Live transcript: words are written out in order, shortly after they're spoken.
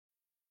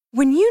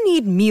When you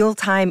need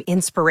mealtime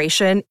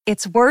inspiration,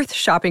 it's worth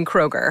shopping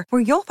Kroger,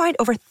 where you'll find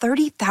over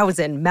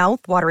 30,000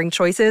 mouth-watering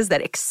choices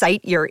that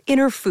excite your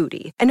inner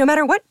foodie. And no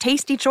matter what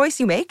tasty choice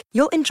you make,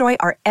 you'll enjoy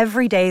our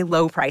everyday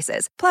low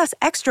prices, plus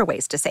extra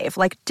ways to save,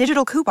 like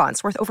digital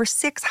coupons worth over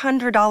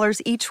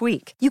 $600 each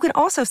week. You can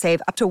also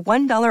save up to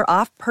 $1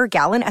 off per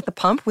gallon at the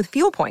pump with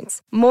fuel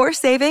points. More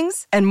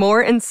savings and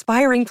more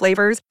inspiring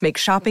flavors make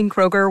shopping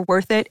Kroger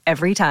worth it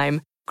every time.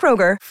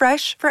 Kroger,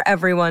 fresh for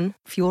everyone.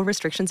 Fuel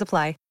restrictions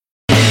apply.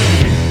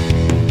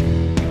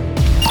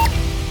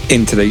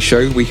 In today's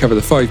show, we cover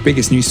the 5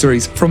 biggest news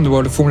stories from the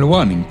world of Formula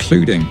One,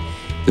 including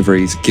De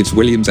Vries gives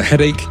Williams a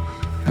headache,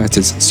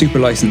 Herta's super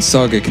license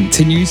saga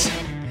continues,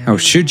 how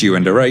should you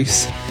end a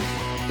race,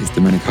 is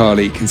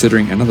Domenicali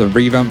considering another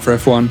revamp for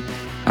F1,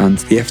 and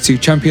the F2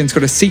 champion's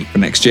got a seat for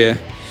next year.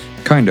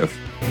 Kind of.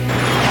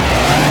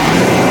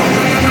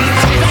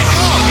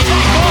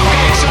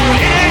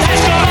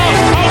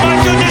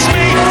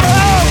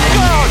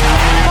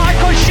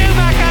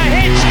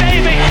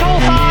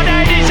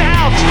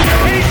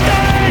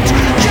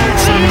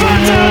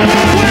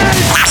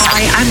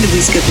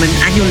 Goodman,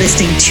 and you're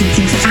listening to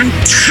the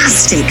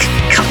fantastic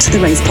Cut to the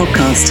Race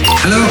podcast.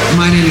 Hello,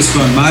 my name is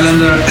Bernd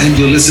Mailander, and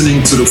you're listening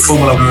to the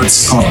Formula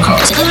Nerds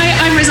podcast. Hi,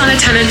 I'm Rosanna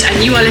Tennant,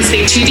 and you are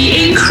listening to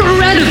the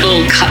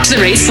incredible Cut to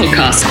the Race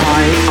podcast.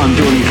 Hi, I'm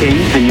Jordan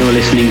King, and you're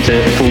listening to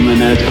the Formula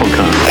Nerds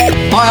podcast.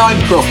 Hi, I'm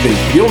Crofty.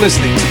 You're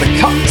listening to the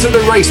Cut to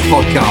the Race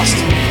podcast.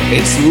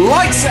 It's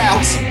lights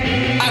out,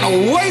 and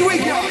away we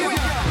go.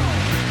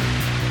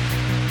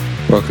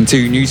 Welcome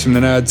to News from the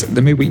Nerds,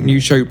 the midweek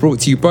news show brought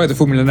to you by the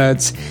Formula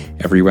Nerds.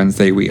 Every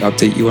Wednesday, we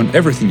update you on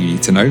everything you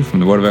need to know from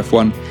the world of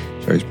F1.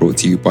 The show is brought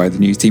to you by the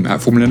news team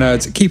at Formula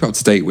Nerds. Keep up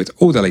to date with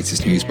all the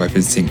latest news by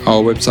visiting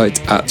our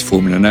website at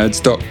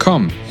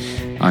formulanerds.com.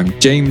 I'm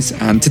James,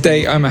 and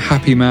today I'm a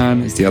happy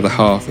man as the other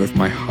half of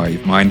my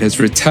hive mind has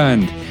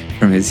returned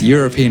from his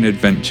European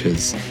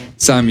adventures.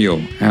 Samuel,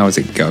 how's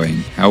it going?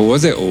 How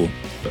was it all?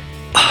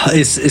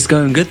 It's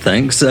going good,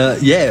 thanks.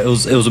 It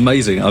was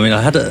amazing. I mean,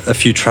 I had a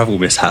few travel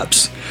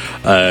mishaps.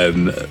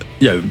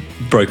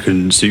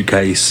 Broken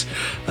suitcase,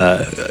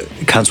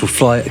 cancelled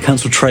flight,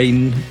 cancelled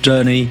train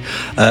journey.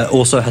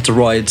 Also had to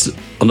ride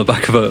on the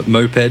back of a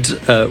moped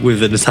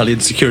with an Italian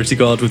security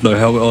guard with no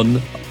helmet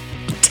on.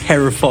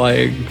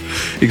 Terrifying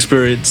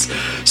experience.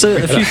 So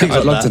a few things.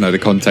 I'd love to know the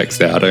context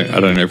there. I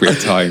don't know if we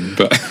have time,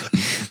 but.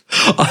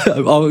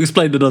 I'll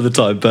explain another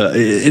time, but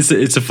it's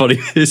a funny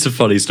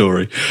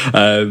story.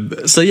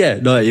 It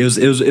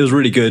was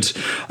really good.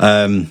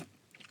 I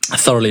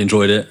thoroughly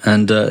enjoyed it,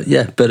 and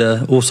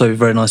also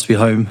very nice to be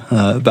home,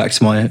 back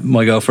to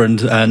my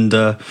girlfriend and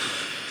a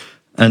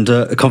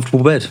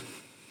comfortable bed,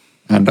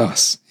 and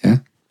us, yeah,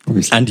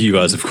 obviously, and you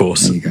guys, of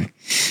course. There you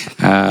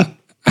go.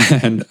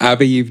 And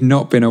Abby, you've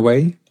not been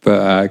away,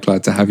 but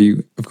glad to have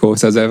you, of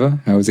course, as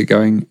ever. How is it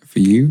going for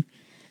you?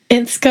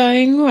 It's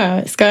going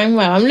well.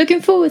 I'm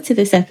looking forward to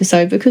this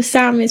episode because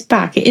Sam is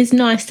back. It is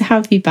nice to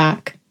have you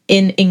back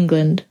in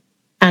England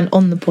and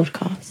on the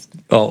podcast.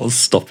 Oh,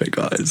 stop it,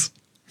 guys.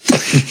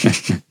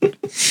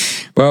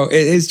 Well,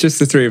 it is just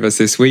the three of us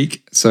this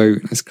week, so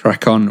let's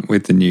crack on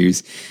with the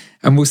news.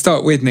 And we'll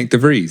start with Nick De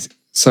Vries.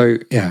 So,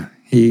 yeah,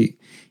 he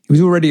was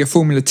already a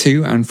Formula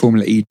 2 and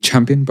Formula E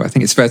champion, but I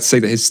think it's fair to say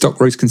that his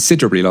stock rose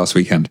considerably last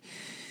weekend.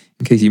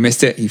 In case you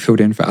missed it, he filled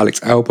in for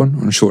Alex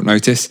Albon on short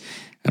notice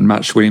and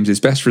matched Williams'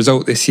 best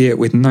result this year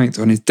with 9th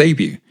on his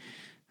debut.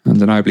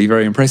 Undeniably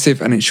very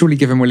impressive, and it's surely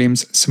given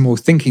Williams some more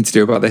thinking to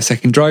do about their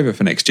second driver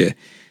for next year.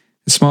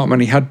 The smart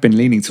money had been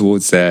leaning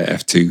towards their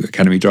F2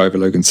 Academy driver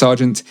Logan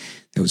Sargent.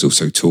 There was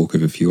also talk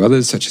of a few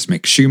others, such as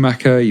Mick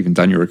Schumacher, even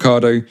Daniel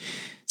Ricciardo.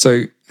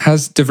 So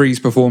has De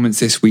Vries' performance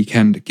this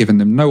weekend given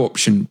them no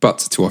option but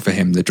to offer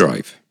him the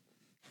drive?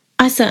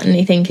 I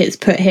certainly think it's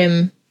put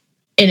him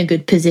in a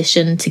good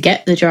position to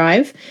get the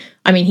drive.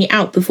 I mean, he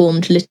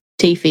outperformed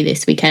Latifi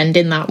this weekend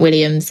in that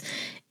Williams,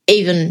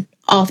 even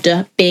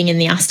after being in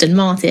the Aston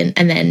Martin.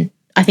 And then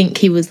I think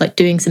he was like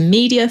doing some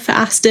media for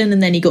Aston,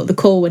 and then he got the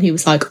call when he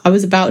was like, I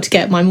was about to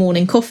get my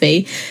morning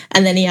coffee,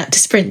 and then he had to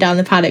sprint down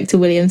the paddock to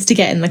Williams to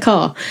get in the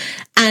car.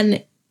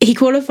 And he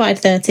qualified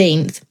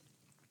 13th,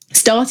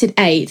 started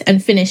 8th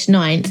and finished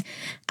 9th.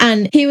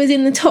 And he was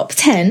in the top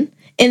 10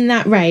 in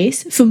that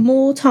race for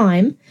more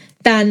time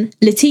than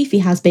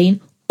Latifi has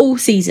been all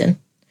season,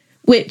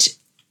 which...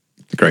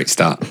 a great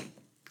start.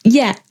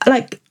 Yeah,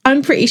 like,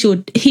 I'm pretty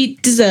sure he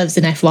deserves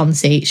an F1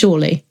 seat,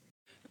 surely.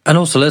 And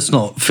also, let's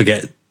not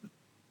forget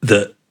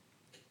that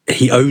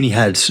he only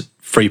had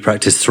free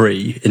practice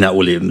 3 in that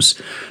Williams.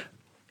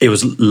 It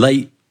was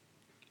late.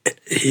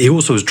 He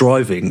also was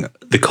driving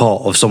the car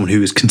of someone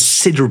who is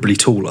considerably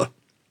taller.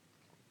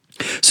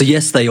 So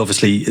yes, they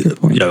obviously,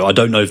 I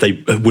don't know if they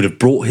would have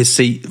brought his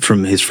seat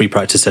from his free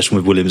practice session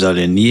with Williams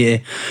earlier in the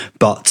year,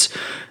 but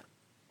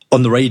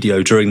on the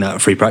radio during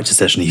that free practice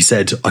session, he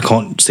said, I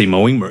can't see my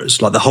wing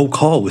mirrors. Like, the whole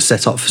car was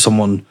set up for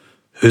someone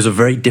who's a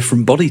very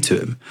different body to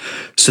him.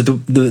 So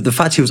the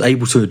fact he was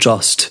able to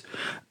adjust,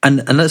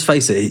 and let's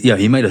face it,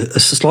 he made a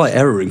slight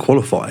error in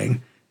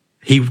qualifying.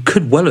 He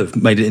could well have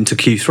made it into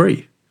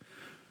Q3.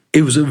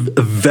 It was a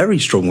very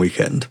strong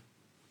weekend.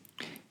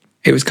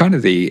 It was kind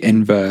of the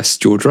inverse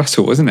George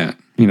Russell, wasn't it?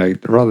 You know,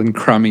 rather than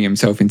cramming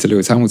himself into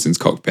Lewis Hamilton's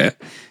cockpit,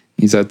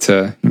 he's had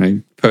to,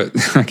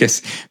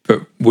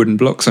 put wooden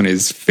blocks on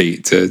his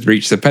feet to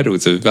reach the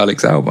pedals of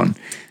Alex Albon.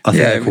 I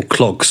think they're called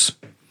clogs.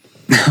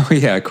 Oh,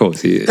 yeah, of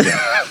course. Yeah.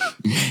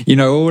 You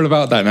know all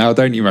about that now,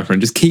 don't you, my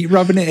friend? Just keep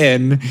rubbing it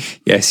in.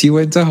 Yes, you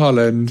went to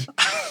Holland.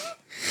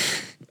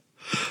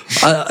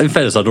 In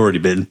fairness, I'd already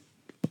been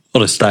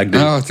on a stag do.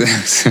 Oh,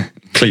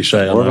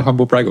 cliche. Or a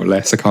humble brag or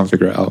less. I can't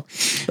figure it out.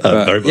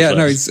 Very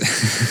much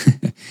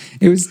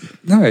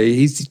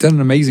he's done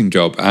an amazing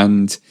job.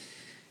 And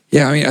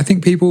yeah, I mean, I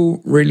think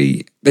people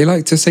really, they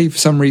like to say for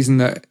some reason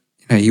that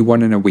he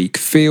won in a weak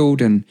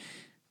field and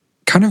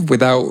kind of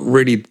without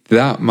really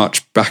that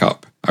much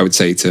backup, I would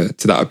say, to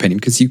that opinion,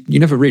 because you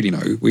never really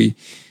know. We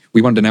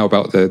wonder now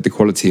about the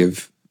quality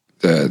of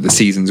the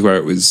seasons where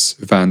it was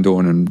Van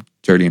Dorn and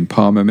Jolyon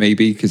Palmer,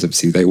 maybe, because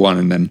obviously they won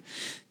and then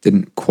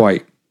didn't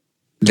quite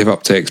live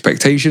up to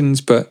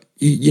expectations. But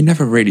you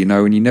never really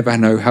know, and you never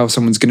know how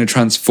someone's going to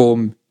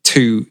transform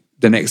to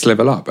the next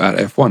level up at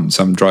F1.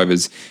 Some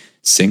drivers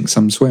sink,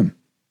 some swim.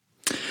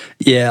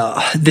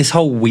 Yeah, this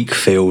whole weak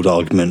field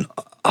argument,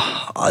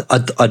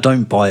 I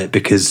don't buy it,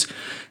 because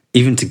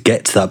even to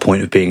get to that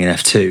point of being an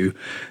F2,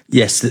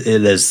 yes,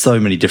 there's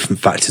so many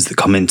different factors that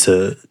come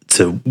into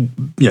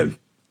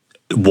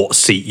what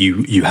seat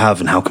you have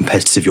and how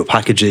competitive your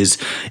package is,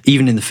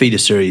 even in the feeder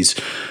series.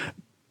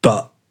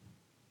 But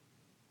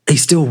he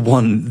still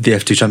won the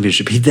F2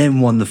 championship. He then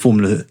won the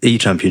Formula E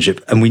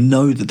championship, and we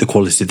know that the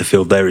quality of the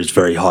field there is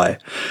very high.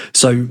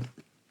 So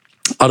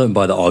I don't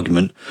buy that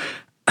argument.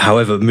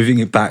 However, moving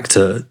it back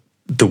to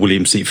the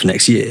Williams seat for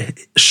next year,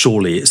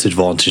 surely it's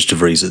advantage to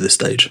Vries at this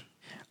stage.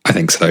 I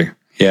think so.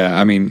 Yeah,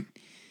 I mean,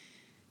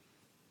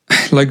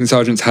 Logan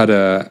Sargent's had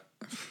a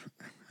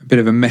bit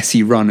of a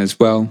messy run as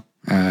well.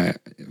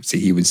 Obviously,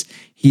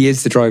 he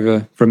is the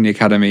driver from the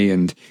academy,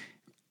 and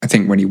I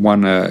think when he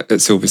won at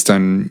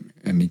Silverstone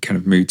and he kind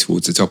of moved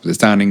towards the top of the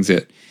standings,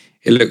 it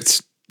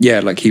looked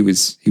like he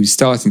was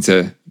starting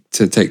to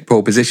take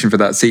pole position for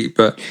that seat.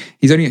 But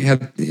he's only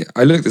had,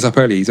 I looked this up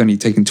earlier, he's only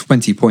taken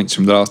 20 points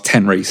from the last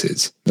 10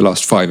 races, the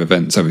last 5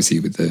 events,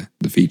 obviously with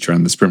the feature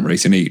and the sprint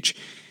race in each.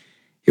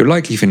 He'll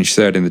likely finish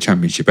third in the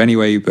championship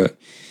anyway, but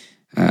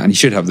and he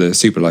should have the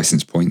super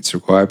license points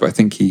required, but I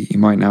think he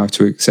might now have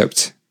to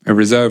accept a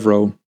reserve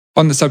role.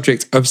 On the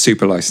subject of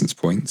super license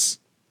points,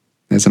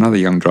 there's another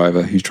young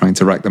driver who's trying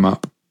to rack them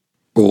up.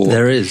 Or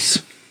there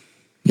is.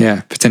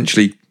 Yeah,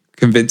 potentially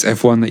convince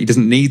F1 that he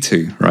doesn't need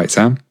to, right,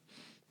 Sam?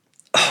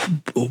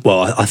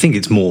 Well, I think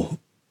it's more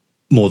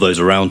those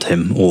around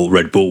him or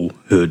Red Bull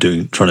who are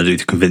trying to do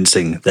the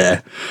convincing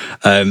there.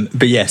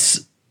 But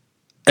yes,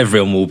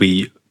 everyone will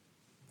be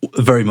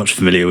very much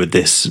familiar with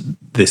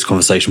this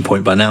conversation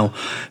point by now.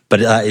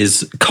 But that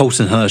is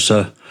Colton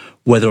Herta,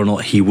 whether or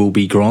not he will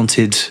be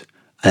granted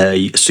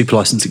a super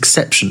license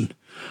exception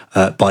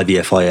by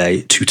the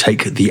FIA to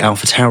take the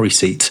AlphaTauri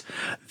seat,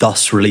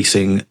 thus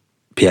releasing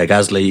Pierre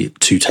Gasly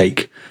to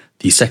take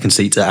the second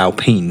seat at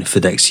Alpine for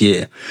next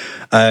year.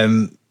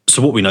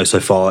 So what we know so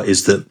far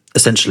is that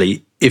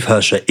essentially, if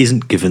Herta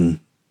isn't given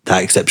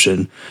that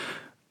exception,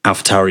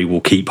 AlphaTauri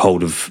will keep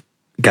hold of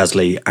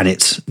Gasly, and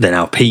it's then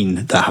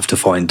Alpine that have to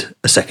find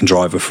a second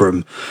driver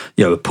from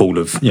a pool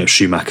of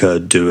Schumacher,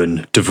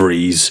 Doohan, De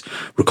Vries,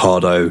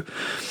 Ricciardo,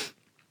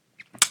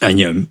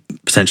 and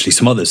potentially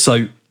some others.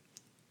 So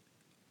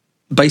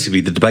basically,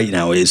 the debate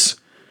now is: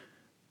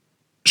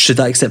 should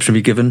that exception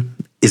be given?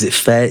 Is it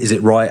fair? Is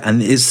it right?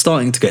 And it's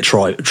starting to get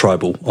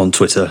tribal on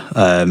Twitter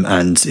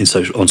and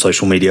on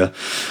social media.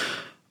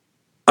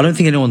 I don't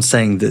think anyone's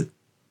saying that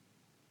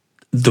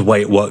the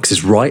way it works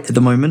is right at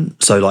the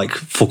moment. So, like,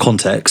 for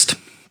context,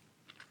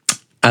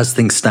 as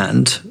things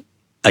stand,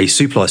 a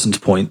super license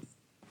point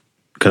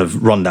kind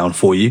of rundown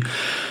for you.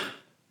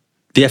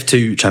 The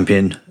F2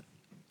 champion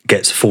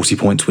gets 40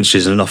 points, which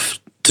is enough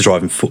to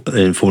drive in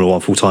Formula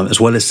One full time, as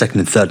well as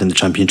second and third in the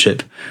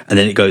championship. And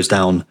then it goes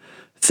down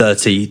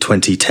 30,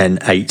 20, 10,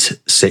 8,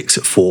 6,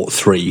 4,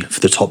 3 for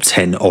the top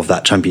 10 of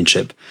that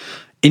championship.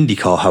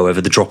 IndyCar,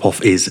 however, the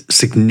drop-off is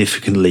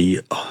significantly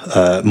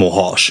more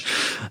harsh.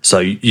 So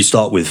you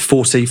start with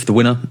 40 for the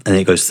winner, and then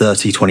it goes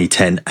 30, 20,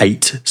 10,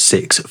 8,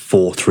 6,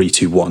 4, 3,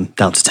 2, 1,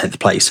 down to 10th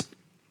place.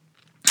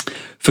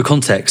 For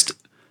context,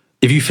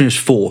 if you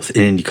finish 4th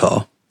in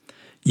IndyCar,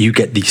 you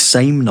get the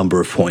same number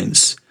of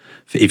points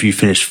for if you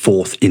finish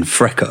 4th in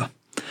FRECA,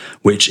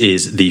 which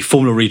is the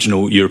Formula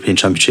Regional European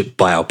Championship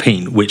by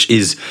Alpine, which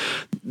is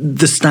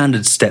the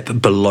standard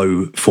step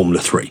below Formula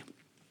 3.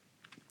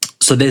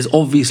 So there's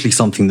obviously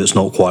something that's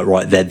not quite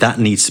right there. That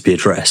needs to be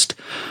addressed.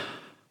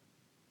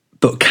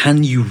 But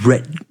can you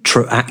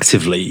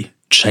retroactively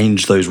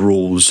change those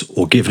rules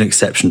or give an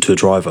exception to a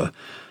driver?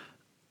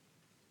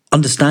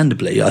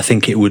 Understandably, I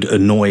think it would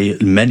annoy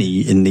many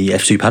in the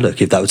F2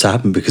 paddock if that were to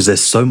happen, because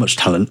there's so much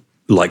talent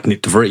like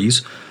Nick De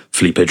Vries,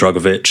 Felipe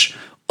Drugovich,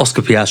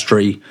 Oscar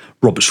Piastri,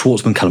 Robert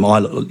Schwartzman, Callum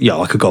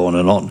Ilott, I could go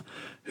on,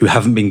 who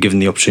haven't been given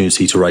the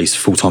opportunity to race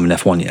full-time in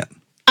F1 yet.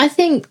 I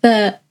think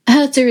that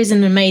Herta is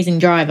an amazing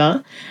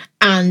driver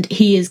and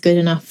he is good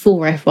enough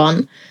for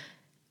F1.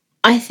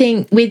 I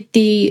think with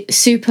the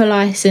super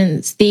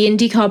license, the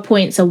IndyCar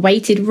points are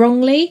weighted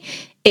wrongly.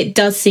 It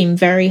does seem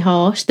very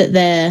harsh that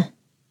they're,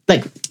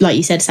 like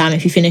you said, Sam,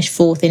 if you finish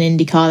 4th in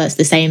IndyCar, that's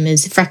the same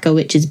as Freca,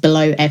 which is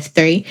below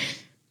F3.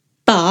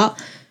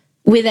 But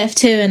with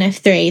F2 and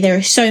F3, there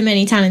are so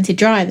many talented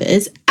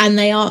drivers, and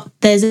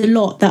there's a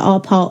lot that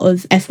are part of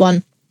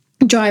F1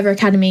 driver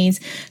academies.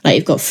 Like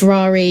you've got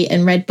Ferrari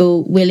and Red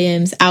Bull,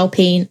 Williams,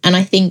 Alpine, and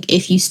I think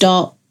if you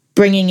start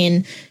bringing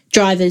in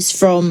drivers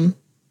from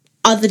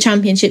other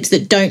championships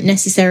that don't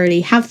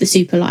necessarily have the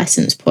super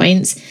license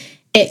points,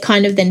 it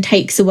kind of then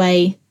takes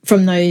away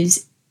from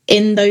those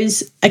in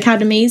those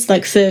academies.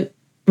 Like for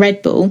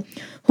Red Bull,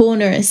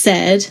 Horner has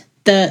said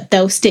that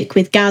they'll stick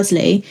with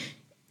Gasly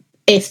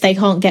if they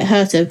can't get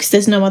Herta because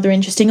there's no other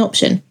interesting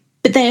option.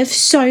 But they have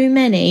so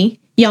many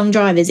young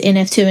drivers in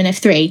F2 and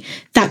F3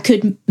 that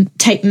could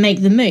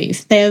make the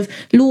move. They have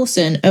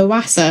Lawson,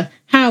 Owasa,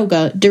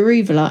 Hauger,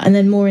 Daruvala, and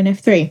then more in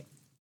F3.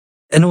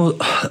 And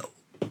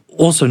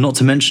also, not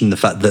to mention the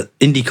fact that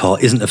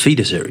IndyCar isn't a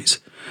feeder series.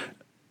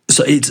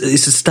 So it's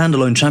a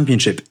standalone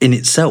championship in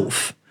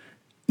itself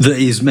that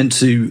is meant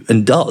to,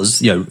 and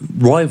does,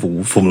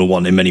 rival Formula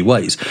One in many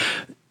ways.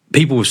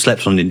 People have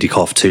slept on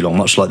IndyCar for too long,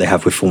 much like they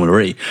have with Formula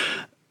E.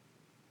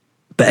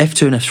 But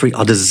F2 and F3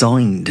 are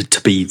designed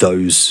to be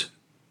those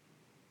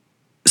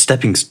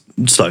stepping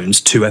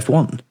stones to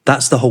F1.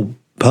 That's the whole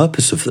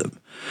purpose of them.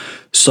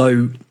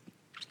 So,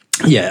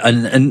 yeah,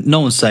 and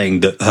no one's saying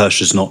that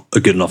Hirsch's not a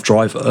good enough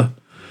driver,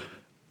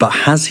 but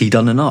has he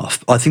done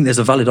enough? I think there's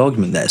a valid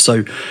argument there.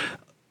 So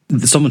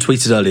someone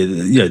tweeted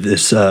earlier,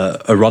 this a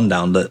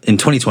rundown that in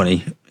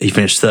 2020 he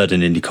finished 3rd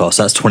in IndyCar,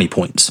 so that's 20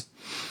 points.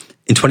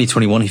 In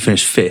 2021 he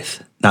finished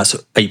 5th, that's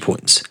 8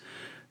 points.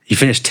 He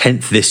finished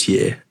 10th this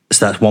year,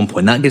 so that's 1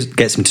 point. That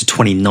gets him to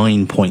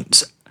 29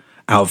 points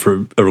out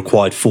of a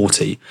required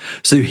 40.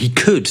 So he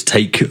could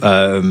take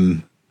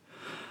a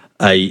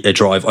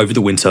drive over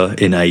the winter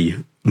in a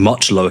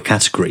much lower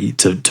category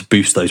to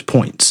boost those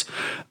points.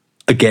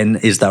 Again,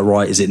 is that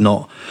right? Is it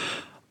not?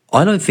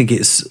 I don't think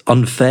it's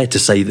unfair to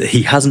say that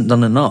he hasn't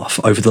done enough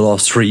over the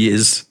last 3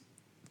 years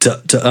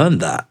to earn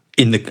that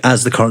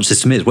as the current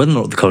system is. Whether or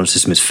not the current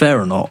system is fair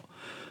or not,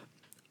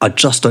 I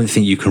just don't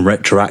think you can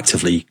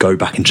retroactively go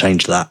back and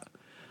change that.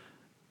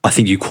 I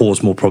think you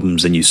cause more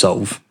problems than you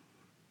solve.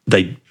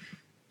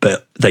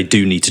 But they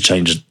do need to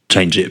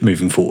change it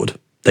moving forward.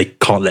 They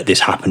can't let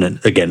this happen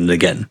again and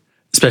again.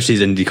 Especially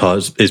as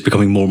IndyCar is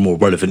becoming more and more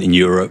relevant in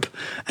Europe,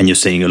 and you're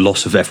seeing a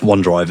lot of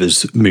F1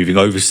 drivers moving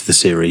over to the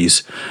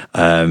series,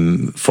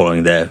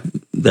 following their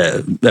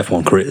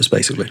F1 careers,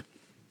 basically.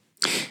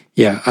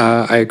 Yeah,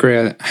 I agree.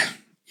 Yeah,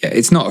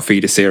 it's not a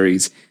feeder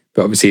series,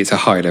 but obviously it's a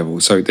high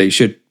level, so there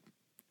should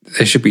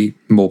be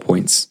more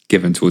points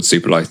given towards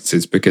super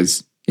licenses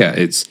because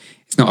it's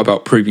not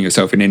about proving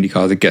yourself in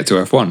IndyCar to get to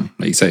F1.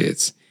 Like you say,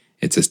 it's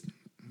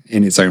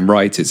in its own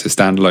right, it's a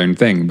standalone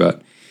thing,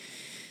 but.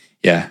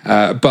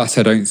 Yeah, but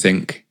I don't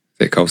think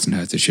that Colton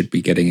Herta should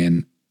be getting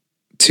in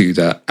to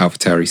the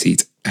AlphaTauri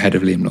seat ahead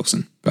of Liam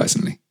Lawson,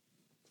 personally.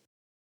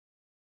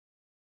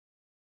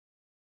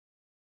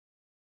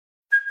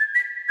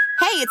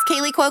 Hey, it's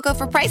Kaylee Cuoco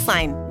for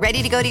Priceline.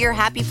 Ready to go to your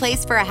happy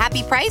place for a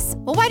happy price?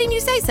 Well, why didn't you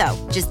say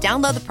so? Just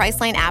download the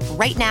Priceline app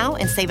right now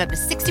and save up to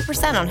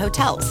 60% on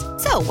hotels.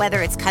 So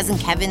whether it's Cousin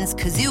Kevin's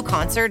Kazoo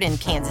Concert in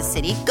Kansas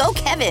City, go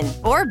Kevin,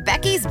 or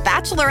Becky's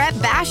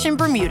Bachelorette Bash in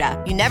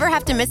Bermuda, you never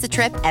have to miss a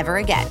trip ever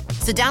again.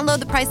 So download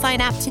the Priceline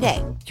app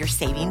today. Your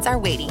savings are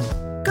waiting.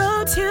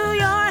 Go to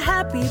your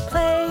happy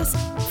place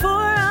for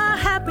a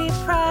happy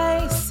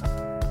price.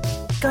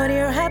 Go to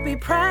your happy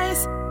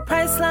price,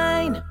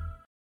 Priceline.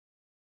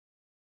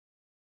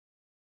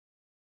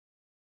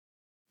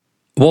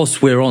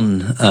 Whilst we're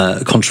on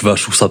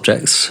controversial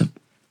subjects,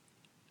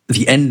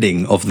 the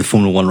ending of the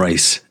Formula One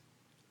race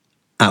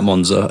at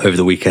Monza over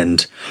the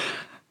weekend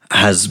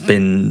has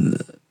been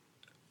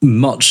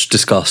much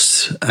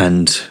discussed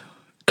and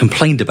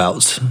complained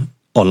about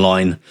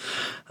online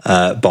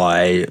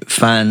by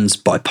fans,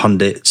 by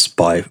pundits,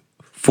 by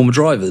former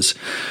drivers.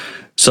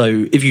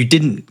 So if you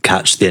didn't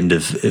catch the end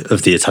of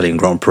the Italian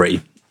Grand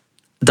Prix,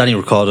 Daniel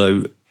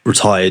Ricciardo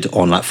retired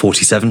on lap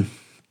 47.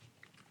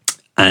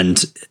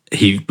 And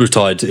he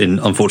retired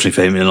unfortunately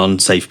for him, in an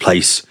unsafe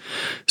place.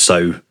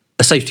 So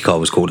a safety car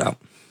was called out.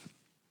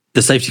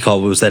 The safety car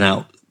was then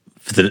out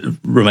for the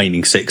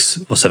remaining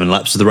 6 or 7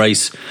 laps of the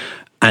race,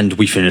 and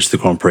we finished the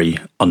Grand Prix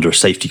under a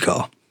safety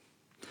car.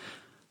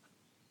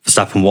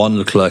 Verstappen won,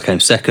 Leclerc came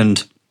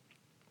second,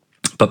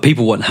 but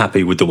people weren't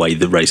happy with the way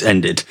the race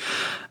ended.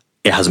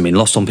 It hasn't been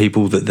lost on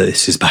people that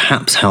this is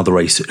perhaps how the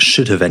race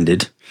should have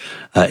ended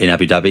in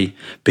Abu Dhabi,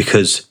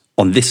 because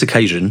on this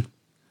occasion,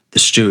 the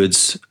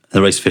stewards and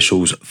the race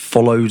officials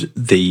followed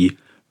the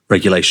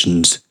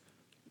regulations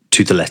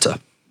to the letter.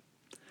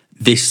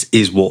 This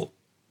is what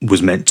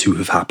was meant to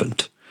have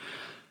happened.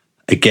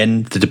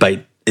 Again, the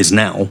debate is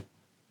now,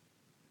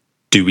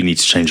 do we need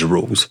to change the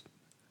rules?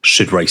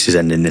 Should races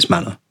end in this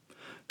manner?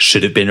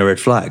 Should it have been a red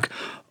flag?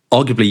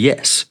 arguably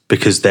yes,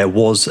 because there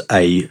was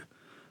a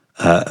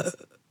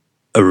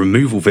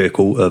removal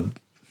vehicle,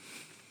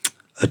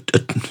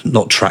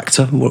 not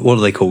tractor. What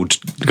are they called?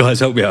 Guys,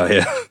 help me out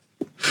here.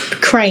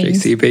 Crane.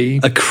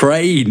 JCB. A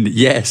crane.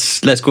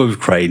 Yes, let's go with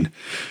crane.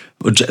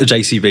 Or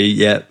JCB.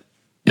 Yeah.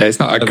 Yeah, it's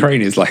not a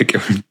crane. It's like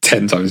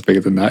 10 times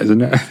bigger than that,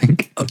 isn't it? I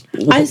think.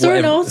 I saw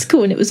an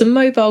article and it was a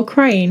mobile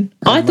crane.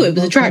 I thought it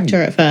was a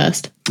tractor at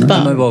first, but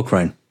a mobile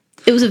crane.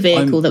 It was a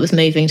vehicle that was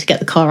moving to get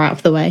the car out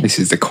of the way. This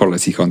is the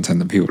quality content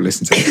that people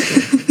listen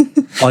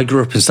to. I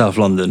grew up in South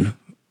London.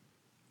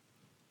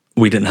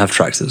 We didn't have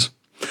tractors,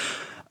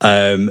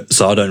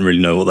 so I don't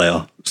really know what they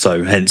are.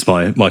 So hence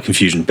my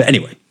confusion. But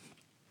anyway,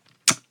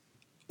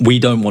 we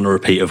don't want a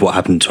repeat of what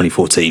happened in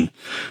 2014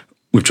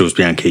 with Jules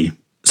Bianchi.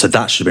 So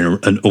that should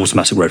have been an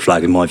automatic red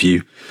flag in my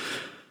view.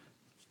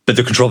 But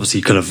the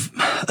controversy kind of,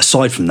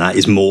 aside from that,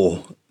 is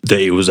more that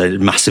it was a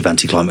massive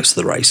anticlimax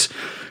to the race.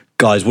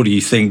 Guys, what do you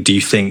think? Do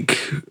you think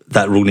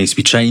that rule needs to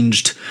be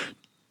changed?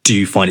 Do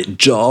you find it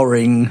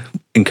jarring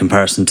in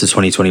comparison to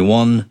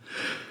 2021?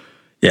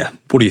 Yeah,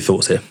 what are your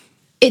thoughts here?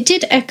 It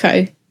did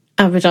echo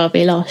Abu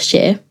Dhabi last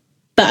year,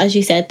 but as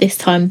you said, this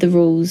time the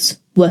rules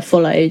were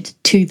followed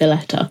to the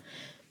letter.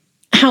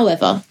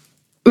 However,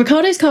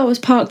 Ricciardo's car was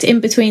parked in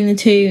between the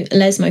two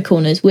Lesmo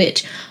corners,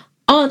 which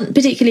aren't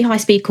particularly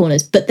high-speed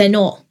corners, but they're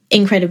not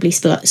incredibly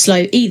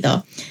slow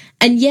either.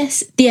 And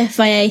yes, the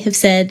FIA have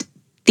said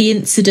the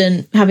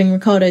incident having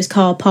Ricciardo's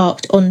car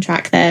parked on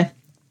track there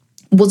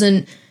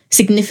wasn't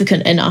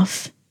significant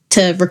enough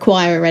to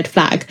require a red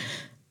flag,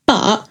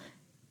 but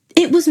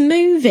it was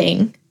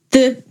moving.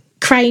 The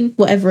crane,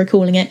 whatever we're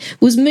calling it,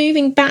 was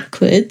moving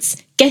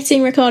backwards,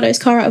 getting Ricciardo's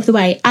car out of the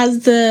way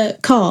as the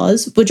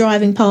cars were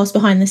driving past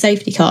behind the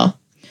safety car.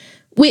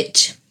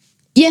 Which,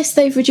 yes,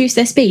 they've reduced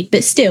their speed,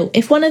 but still,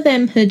 if one of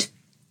them had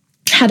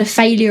had a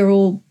failure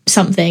or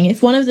something,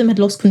 if one of them had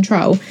lost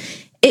control,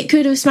 it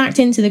could have smacked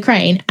into the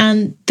crane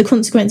and the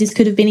consequences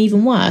could have been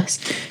even worse.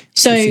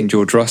 So You've seen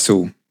George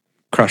Russell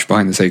crash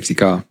behind the safety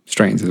car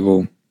straight into the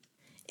wall.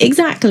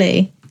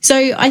 Exactly. So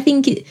I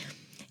think,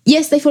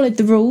 yes, they followed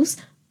the rules,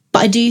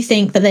 but I do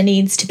think that there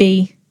needs to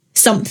be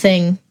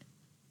something,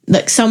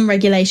 like some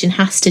regulation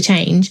has to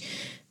change,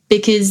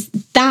 because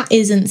that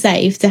isn't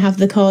safe to have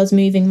the cars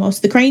moving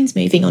whilst the crane's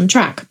moving on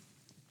track.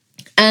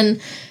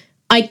 And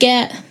I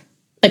get,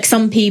 like,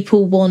 some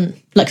people want,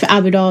 like for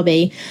Abu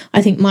Dhabi,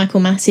 I think Michael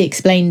Massey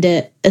explained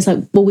it as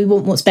like, well, we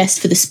want what's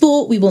best for the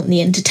sport, we want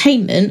the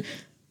entertainment,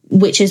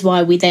 which is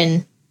why we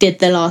then did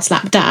the last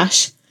lap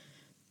dash.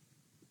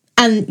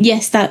 And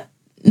yes, that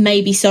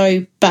may be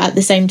so, but at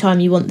the same time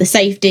you want the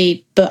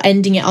safety, but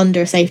ending it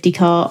under a safety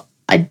car,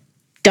 I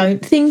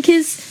don't think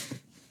is,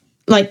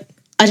 like,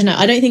 I don't know,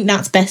 I don't think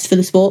that's best for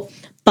the sport,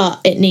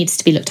 but it needs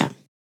to be looked at.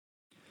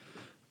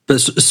 But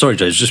sorry,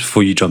 James, just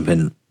before you jump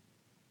in,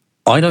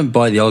 I don't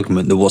buy the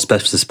argument that what's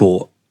best for the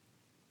sport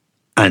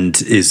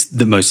and is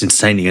the most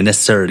entertaining are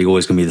necessarily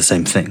always going to be the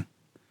same thing.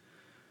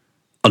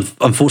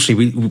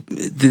 Unfortunately,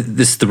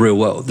 this is the real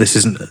world. This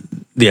isn't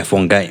the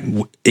F1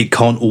 game. It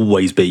can't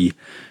always be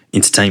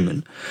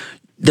entertainment.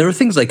 There are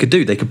things they could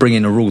do. They could bring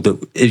in a rule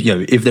that,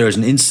 if there is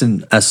an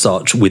incident as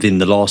such within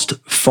the last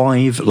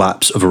 5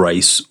 laps of a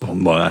race,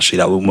 well, actually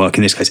that wouldn't work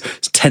in this case.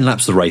 It's 10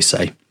 laps of the race,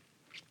 say,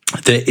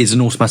 there is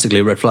an automatically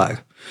a red flag.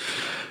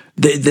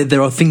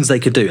 There are things they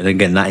could do, and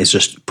again, that is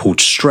just pulled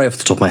straight off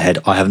the top of my head.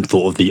 I haven't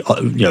thought of the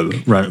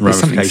ramifications. There's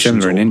something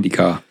similar in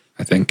IndyCar,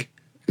 I think,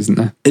 isn't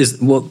there?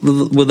 Well,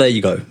 there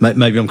you go.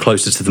 Maybe I'm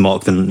closer to the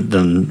mark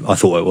than I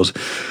thought I was,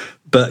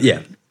 but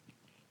yeah,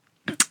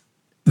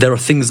 there are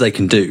things they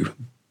can do,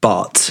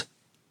 but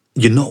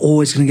you're not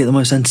always going to get the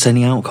most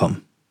entertaining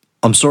outcome.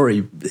 I'm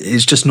sorry,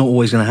 it's just not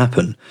always going to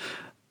happen.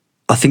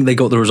 I think they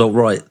got the result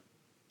right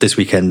this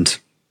weekend,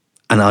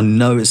 and I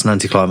know it's an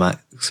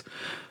anticlimax,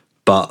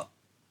 but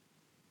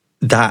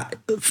that,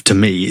 to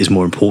me, is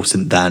more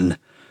important than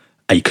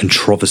a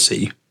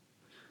controversy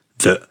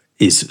that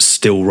is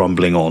still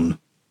rumbling on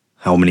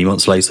how many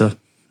months later?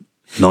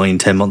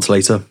 9-10 months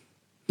later?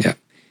 Yeah.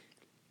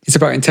 It's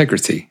about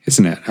integrity,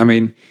 isn't it? I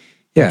mean,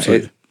 yeah,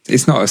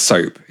 it's not a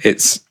soap.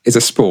 It's a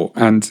sport.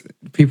 And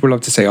people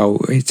love to say, oh,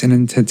 it's an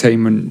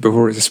entertainment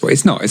before it's a sport.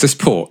 It's not. It's a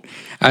sport.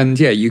 And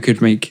yeah, you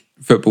could make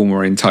football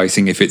more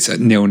enticing if it's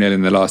 0-0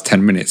 in the last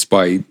 10 minutes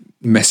by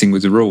messing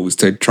with the rules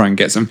to try and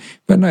get some.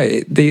 But no,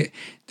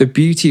 the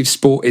beauty of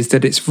sport is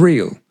that it's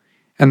real.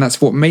 And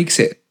that's what makes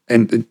it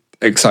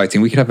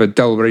exciting. We could have a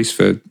dull race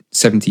for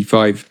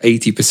 75,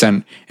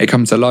 80%. It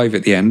comes alive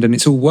at the end and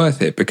it's all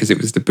worth it because it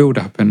was the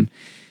build-up, and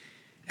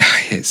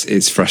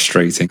it's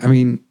frustrating. I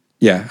mean,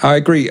 yeah, I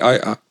agree.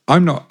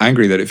 I'm not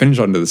angry that it finished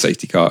under the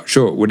safety car.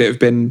 Sure, would it have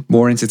been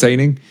more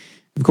entertaining?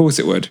 Of course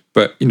it would.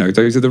 But,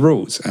 those are the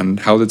rules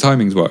and how the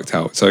timings worked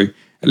out. So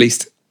at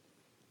least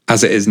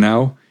as it is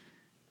now,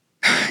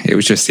 it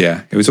was just,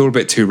 it was all a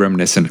bit too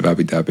reminiscent of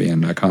Abu Dhabi,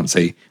 and I can't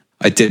say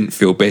I didn't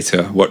feel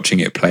bitter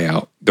watching it play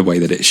out the way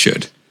that it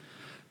should.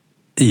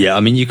 Yeah, I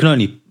mean, you can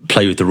only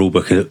play with the rule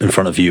book in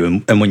front of you,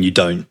 and when you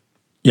don't,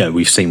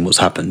 we've seen what's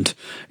happened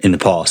in the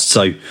past.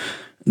 So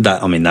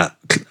that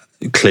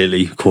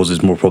clearly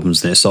causes more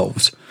problems than it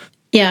solves.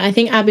 Yeah, I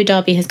think Abu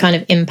Dhabi has kind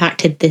of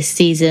impacted this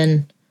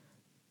season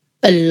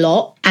a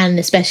lot, and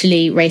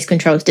especially race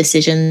control's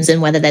decisions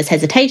and whether there's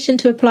hesitation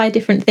to apply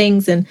different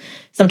things and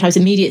sometimes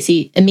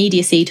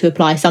immediacy to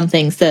apply some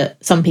things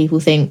that some people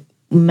think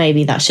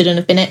maybe that shouldn't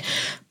have been it.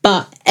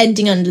 But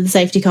ending under the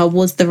safety car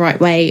was the right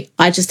way.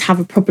 I just have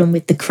a problem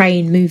with the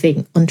crane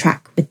moving on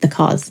track with the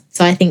cars.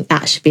 So I think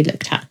that should be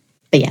looked at.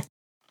 But yeah.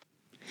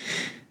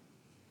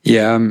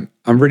 Yeah,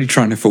 I'm really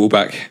trying to fall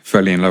back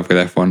fully in love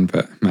with F1,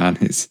 but man,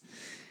 it's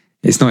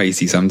not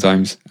easy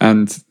sometimes.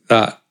 And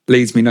that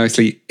leads me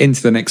nicely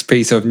into the next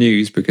piece of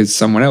news, because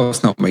someone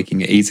else not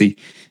making it easy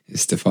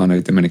is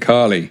Stefano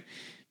Domenicali.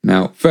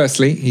 Now,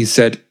 firstly, he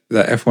said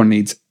that F1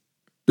 needs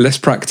less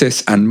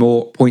practice and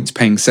more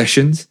points-paying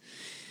sessions.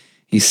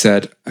 He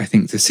said, I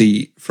think to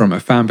see from a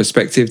fan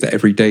perspective that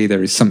every day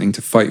there is something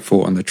to fight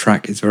for on the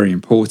track is very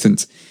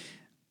important.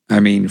 I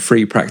mean,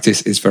 free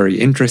practice is very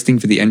interesting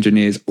for the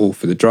engineers or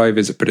for the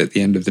drivers, but at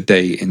the end of the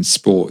day in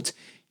sport,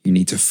 you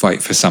need to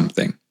fight for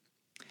something.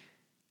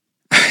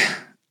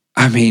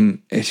 I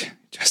mean, it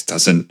just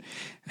doesn't.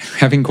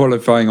 Having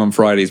qualifying on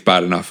Friday is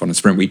bad enough on a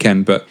sprint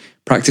weekend, but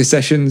practice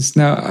sessions,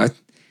 now,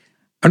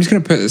 I'm just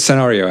going to put a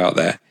scenario out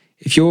there.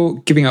 If you're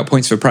giving out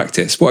points for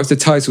practice, what if the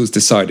title's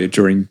decided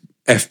during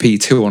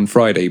FP2 on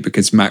Friday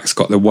because Max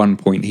got the 1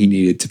 point he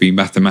needed to be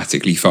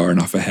mathematically far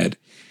enough ahead?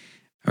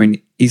 I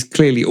mean, he's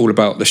clearly all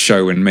about the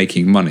show and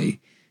making money.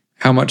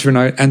 How much of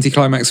an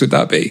anticlimax would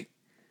that be?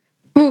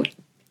 Well,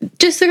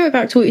 just to go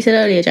back to what you said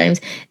earlier,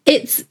 James,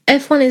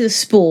 F1 is a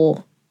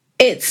sport.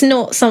 It's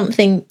not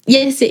something,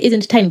 yes, it is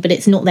entertainment, but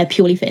it's not there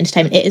purely for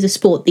entertainment. It is a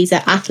sport. These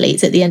are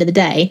athletes at the end of the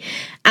day.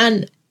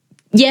 And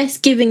yes,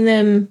 giving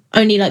them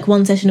only like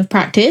one session of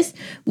practice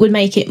would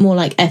make it more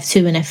like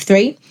F2 and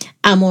F3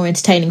 and more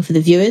entertaining for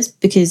the viewers,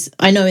 because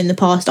I know in the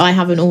past I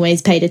haven't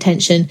always paid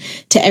attention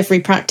to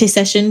every practice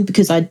session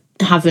because I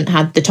haven't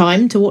had the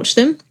time to watch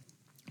them.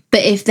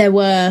 But if there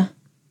were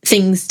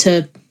things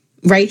to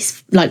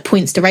race, like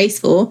points to race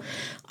for,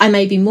 I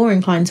may be more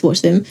inclined to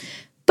watch them.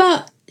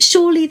 But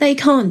surely they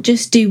can't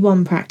just do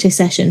one practice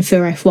session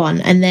for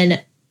F1 and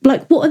then,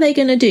 like, what are they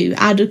going to do?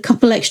 Add a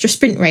couple extra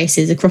sprint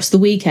races across the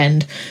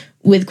weekend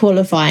with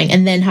qualifying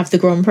and then have the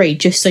Grand Prix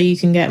just so you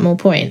can get more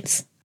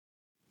points?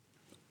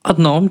 I don't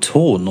know, I'm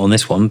torn on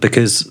this one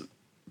because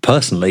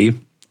personally,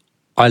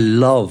 I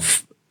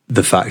love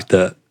the fact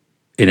that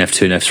in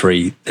F2 and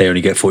F3 they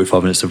only get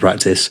 45 minutes of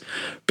practice,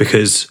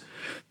 because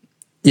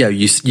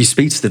you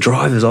speak to the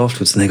drivers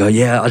afterwards and they go,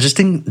 yeah, I just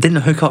didn't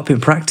hook up in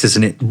practice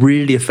and it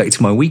really affected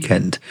my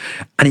weekend.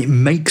 And it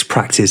makes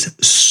practice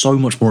so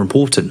much more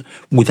important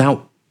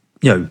without,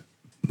 pointizing,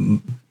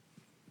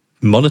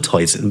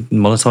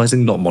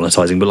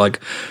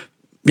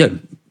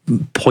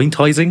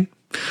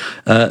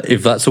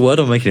 if that's a word.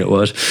 I'm making it a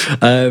word.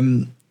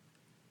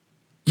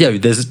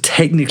 There's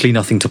technically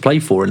nothing to play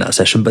for in that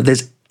session, but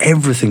there's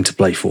everything to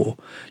play for.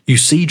 You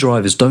see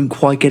drivers don't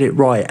quite get it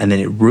right and then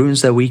it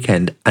ruins their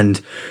weekend,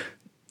 and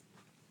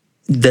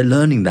they're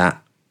learning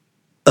that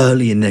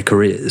early in their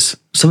careers.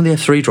 Some of the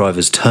F3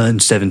 drivers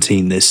turned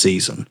 17 this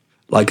season.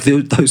 Like,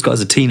 those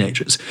guys are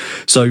teenagers.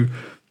 So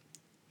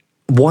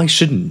why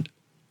shouldn't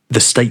the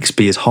stakes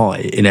be as high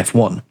in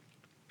F1?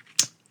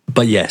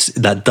 But yes,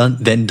 that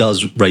then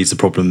does raise the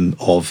problem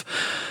of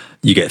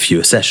you get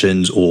fewer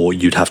sessions, or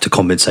you'd have to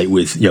compensate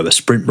with a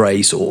sprint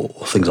race or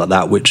things like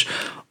that, which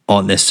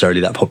aren't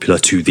necessarily that popular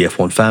to the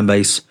F1 fan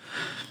base.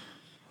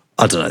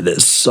 I don't know,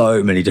 there's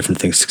so many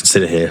different things to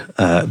consider here,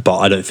 but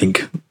I don't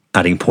think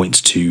adding points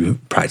to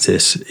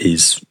practice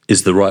is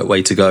the right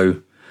way to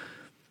go.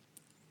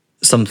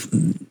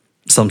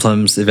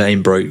 Sometimes if it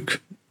ain't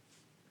broke,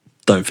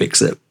 don't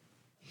fix it.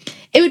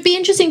 It would be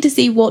interesting to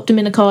see what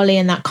Domenicali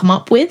and that come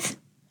up with.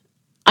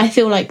 I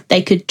feel like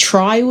they could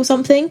try or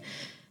something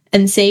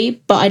and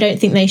see, but I don't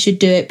think they should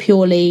do it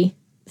purely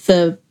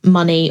for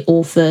money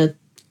or for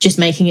just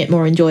making it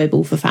more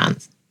enjoyable for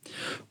fans.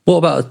 What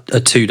about a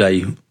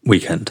 2-day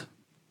weekend?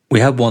 We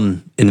had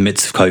one in the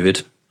midst of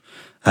COVID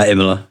at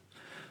Imola.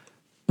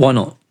 Why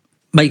not?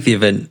 Make the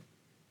event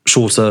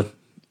shorter,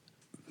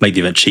 make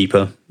the event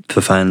cheaper for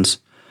fans,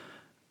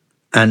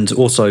 and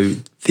also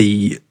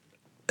the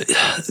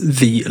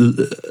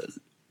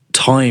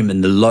time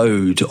and the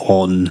load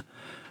on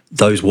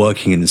those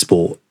working in the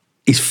sport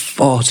is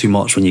far too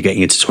much when you're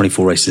getting into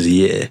 24 races a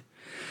year.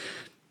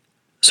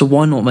 So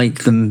why not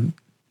make them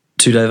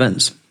 2-day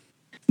events?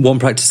 One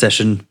practice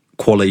session,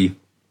 quali,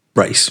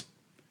 race.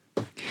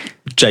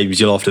 James,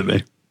 you laughed at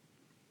me.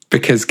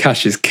 Because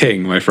cash is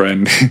king, my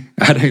friend.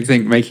 I don't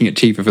think making it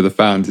cheaper for the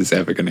fans is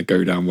ever going to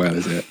go down well,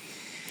 is it?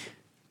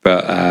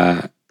 But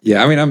I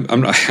mean, I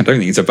don't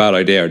think it's a bad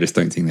idea. I just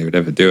don't think they would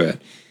ever do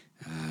it.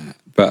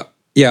 But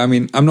yeah, I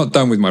mean, I'm not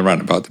done with my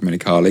rant about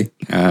Domenicali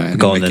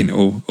and making it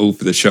all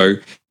for the show.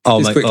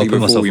 Just quickly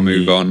before we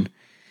move on,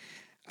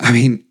 I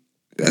mean,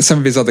 some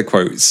of his other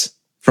quotes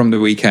from the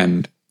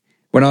weekend,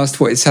 when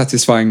asked what his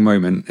satisfying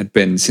moment had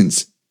been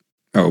since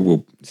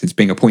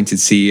being appointed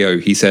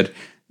CEO, he said,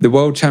 "The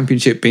World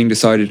Championship being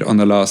decided on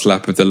the last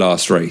lap of the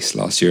last race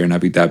last year in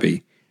Abu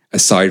Dhabi,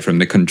 aside from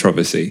the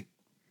controversy."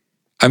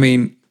 I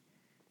mean,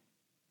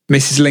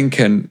 Mrs.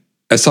 Lincoln,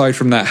 aside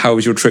from that, how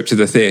was your trip to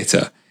the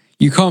theatre?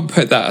 You can't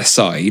put that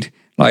aside.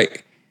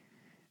 Like,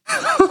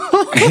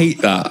 I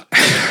hate that.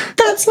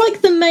 That's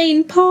like the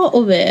main part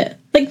of it.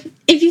 Like,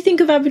 if you think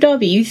of Abu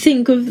Dhabi, you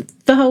think of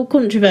the whole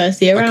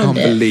controversy around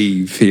it. I can't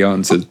believe he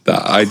answered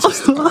that. I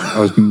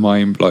was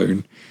mind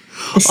blown.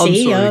 The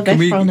CEO of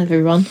F1,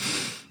 everyone.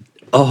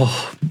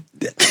 Oh,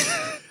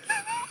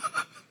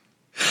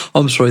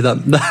 I'm sorry, that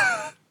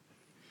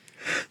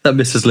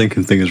Mrs.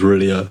 Lincoln thing is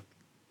really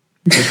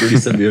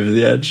sent me over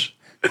the edge.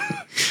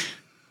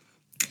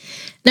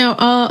 Now,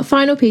 our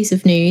final piece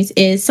of news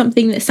is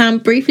something that Sam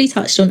briefly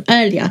touched on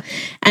earlier,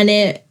 and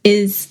it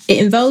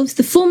involves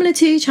the Formula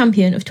 2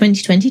 champion of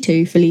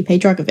 2022, Felipe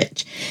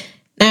Drugovich.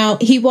 Now,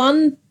 he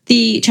won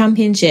the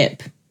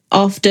championship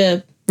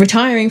after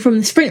retiring from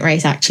the sprint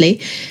race,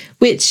 actually,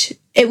 which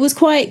it was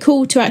quite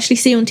cool to actually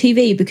see on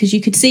TV because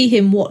you could see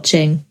him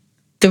watching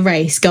the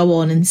race go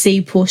on and see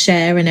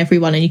Pourchaire and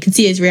everyone, and you can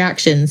see his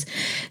reactions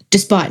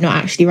despite not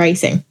actually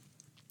racing.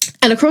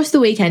 And across the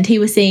weekend, he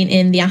was seen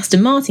in the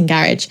Aston Martin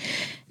garage.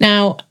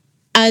 Now,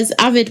 as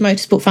avid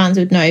motorsport fans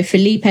would know,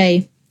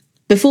 Felipe,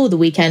 before the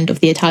weekend of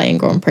the Italian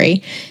Grand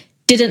Prix,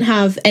 didn't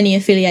have any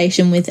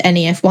affiliation with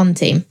any F1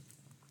 team.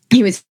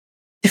 He was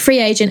a free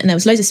agent, and there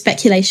was loads of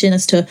speculation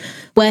as to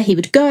where he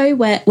would go,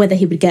 whether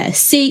he would get a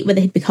seat,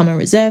 whether he'd become a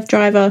reserve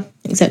driver,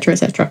 etc.,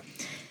 etc.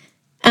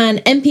 And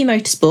MP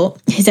Motorsport,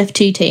 his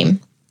F2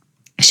 team,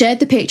 shared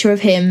the picture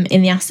of him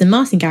in the Aston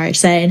Martin garage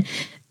saying,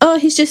 "Oh,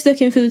 he's just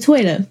looking for the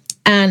toilet."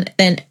 And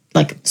then,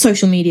 like,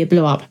 social media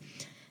blew up.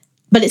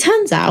 But it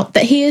turns out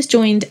that he has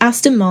joined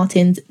Aston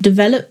Martin's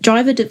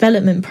driver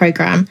development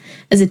program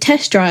as a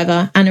test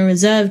driver and a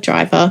reserve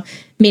driver,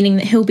 meaning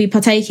that he'll be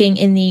partaking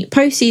in the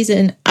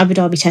post-season Abu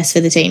Dhabi test for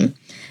the team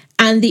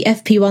and the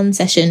FP1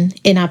 session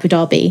in Abu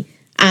Dhabi.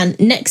 And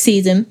next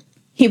season,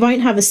 he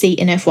won't have a seat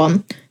in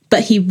F1,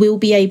 but he will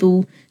be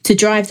able to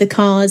drive the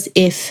cars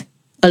if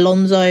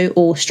Alonso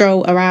or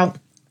Stroll are out.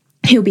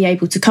 He'll be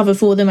able to cover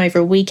for them over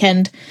a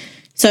weekend.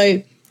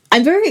 So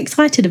I'm very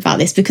excited about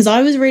this because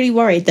I was really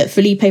worried that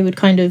Felipe would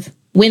kind of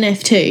win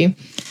F2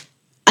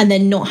 and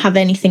then not have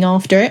anything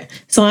after it.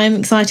 So I'm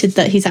excited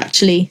that he's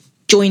actually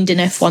joined an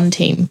F1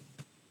 team.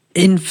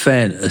 In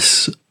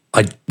fairness,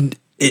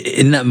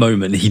 in that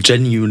moment, he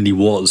genuinely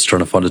was trying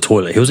to find a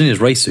toilet. He was in his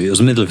race suit. It was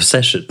the middle of a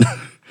session.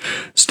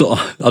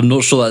 I'm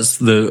not sure that's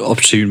the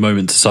opportune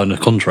moment to sign a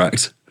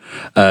contract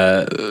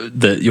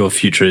that your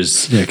future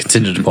is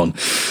contingent upon.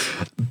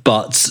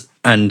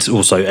 And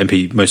also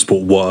MP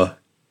Motorsport were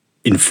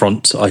in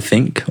front, I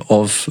think,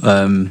 of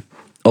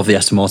the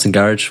Aston Martin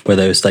garage where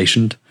they were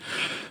stationed.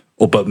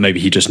 But maybe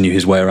he just knew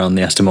his way around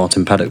the Aston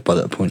Martin paddock by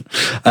that point.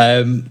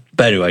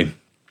 But anyway,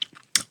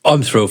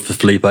 I'm thrilled for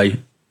Felipe.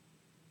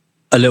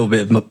 A little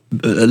bit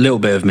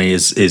of me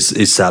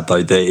is sad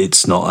though that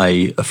it's not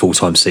a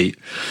full-time seat.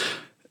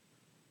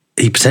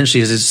 He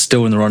potentially is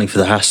still in the running for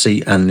the Haas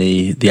seat and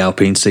the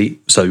Alpine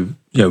seat. So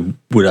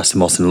would Aston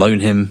Martin loan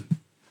him?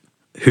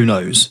 Who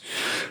knows?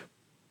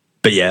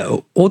 But yeah,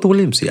 or the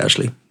Williams seat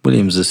actually.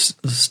 Williams is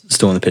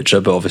still in the picture,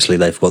 but obviously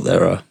they've got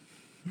their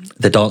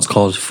dance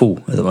card full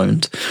at the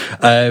moment.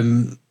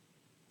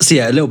 So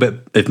yeah, a little bit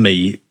of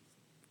me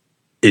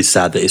is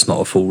sad that it's not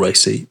a full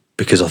race seat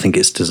because I think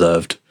it's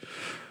deserved.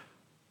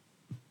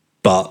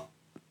 But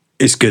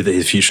it's good that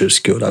his future is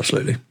secured,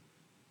 absolutely.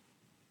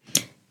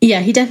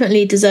 Yeah, he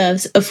definitely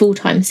deserves a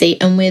full-time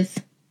seat. And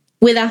with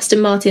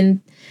Aston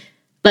Martin,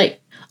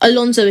 like,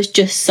 Alonso has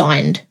just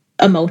signed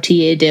a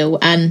multi-year deal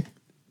and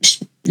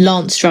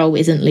Lance Stroll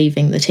isn't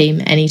leaving the team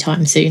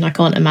anytime soon. I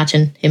can't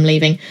imagine him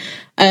leaving.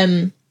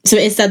 So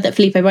it is said that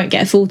Felipe won't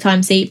get a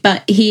full-time seat,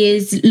 but he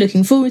is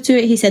looking forward to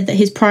it. He said that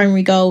his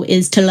primary goal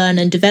is to learn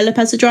and develop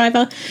as a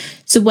driver.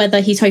 So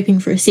whether he's hoping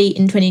for a seat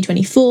in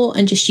 2024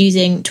 and just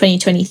using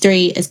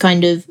 2023 as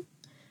kind of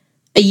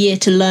a year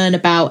to learn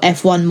about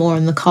F1 more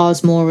and the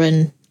cars more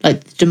and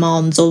like the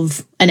demands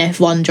of an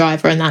F1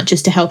 driver and that,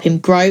 just to help him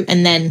grow.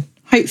 And then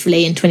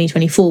hopefully in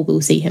 2024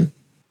 we'll see him.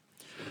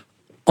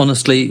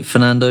 Honestly,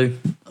 Fernando,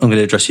 I'm going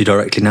to address you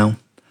directly now.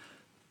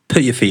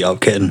 Put your feet up,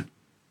 kitten.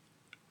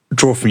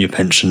 Draw from your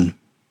pension.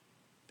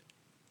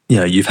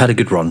 You've had a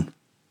good run.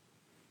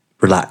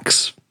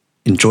 Relax.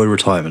 Enjoy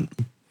retirement.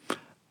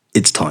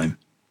 It's time.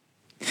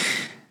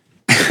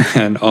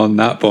 And on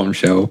that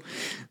bombshell,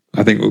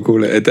 I think we'll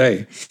call it a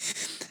day.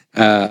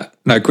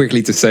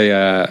 Quickly to say,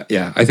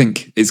 I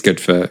think it's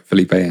good for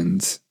Felipe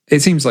and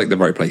it seems like the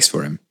right place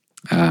for him.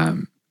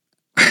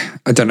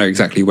 I don't know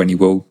exactly when he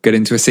will get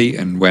into a seat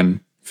and when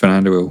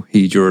Fernando will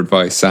heed your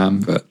advice, Sam,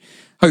 but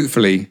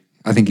hopefully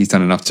I think he's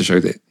done enough to show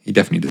that he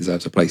definitely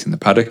deserves a place in the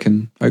paddock,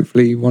 and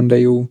hopefully one day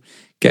he'll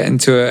get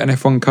into an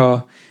F1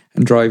 car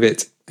and drive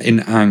it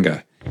in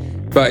anger.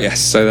 But yes,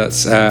 so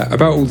that's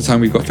about all the time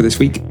we've got for this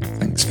week.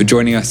 Thanks for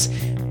joining us.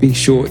 Be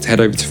sure to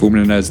head over to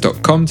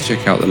formulanerds.com to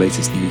check out the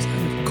latest news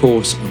and, of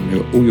course,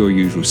 on all your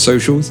usual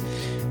socials,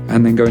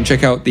 and then go and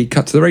check out the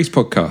Cut to the Race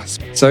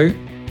podcast. So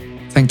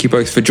thank you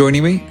both for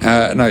joining me.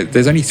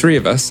 There's only 3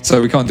 of us, so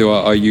we can't do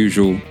our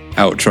usual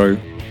outro,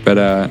 but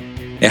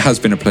it has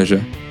been a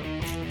pleasure.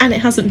 And it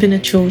hasn't been a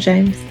chore,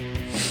 James.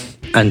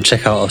 And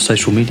check out our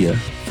social media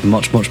for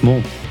much, much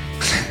more.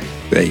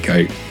 There you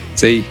go.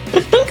 See,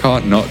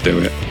 can't not do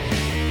it.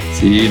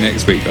 See you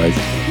next week, guys.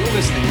 You're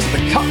listening to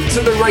the Cut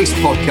to the Race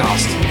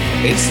podcast.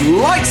 It's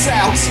lights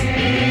out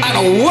and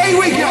away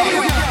we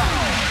go.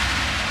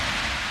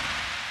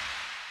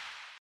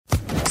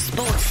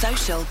 Sports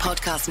Social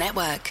Podcast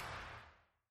Network.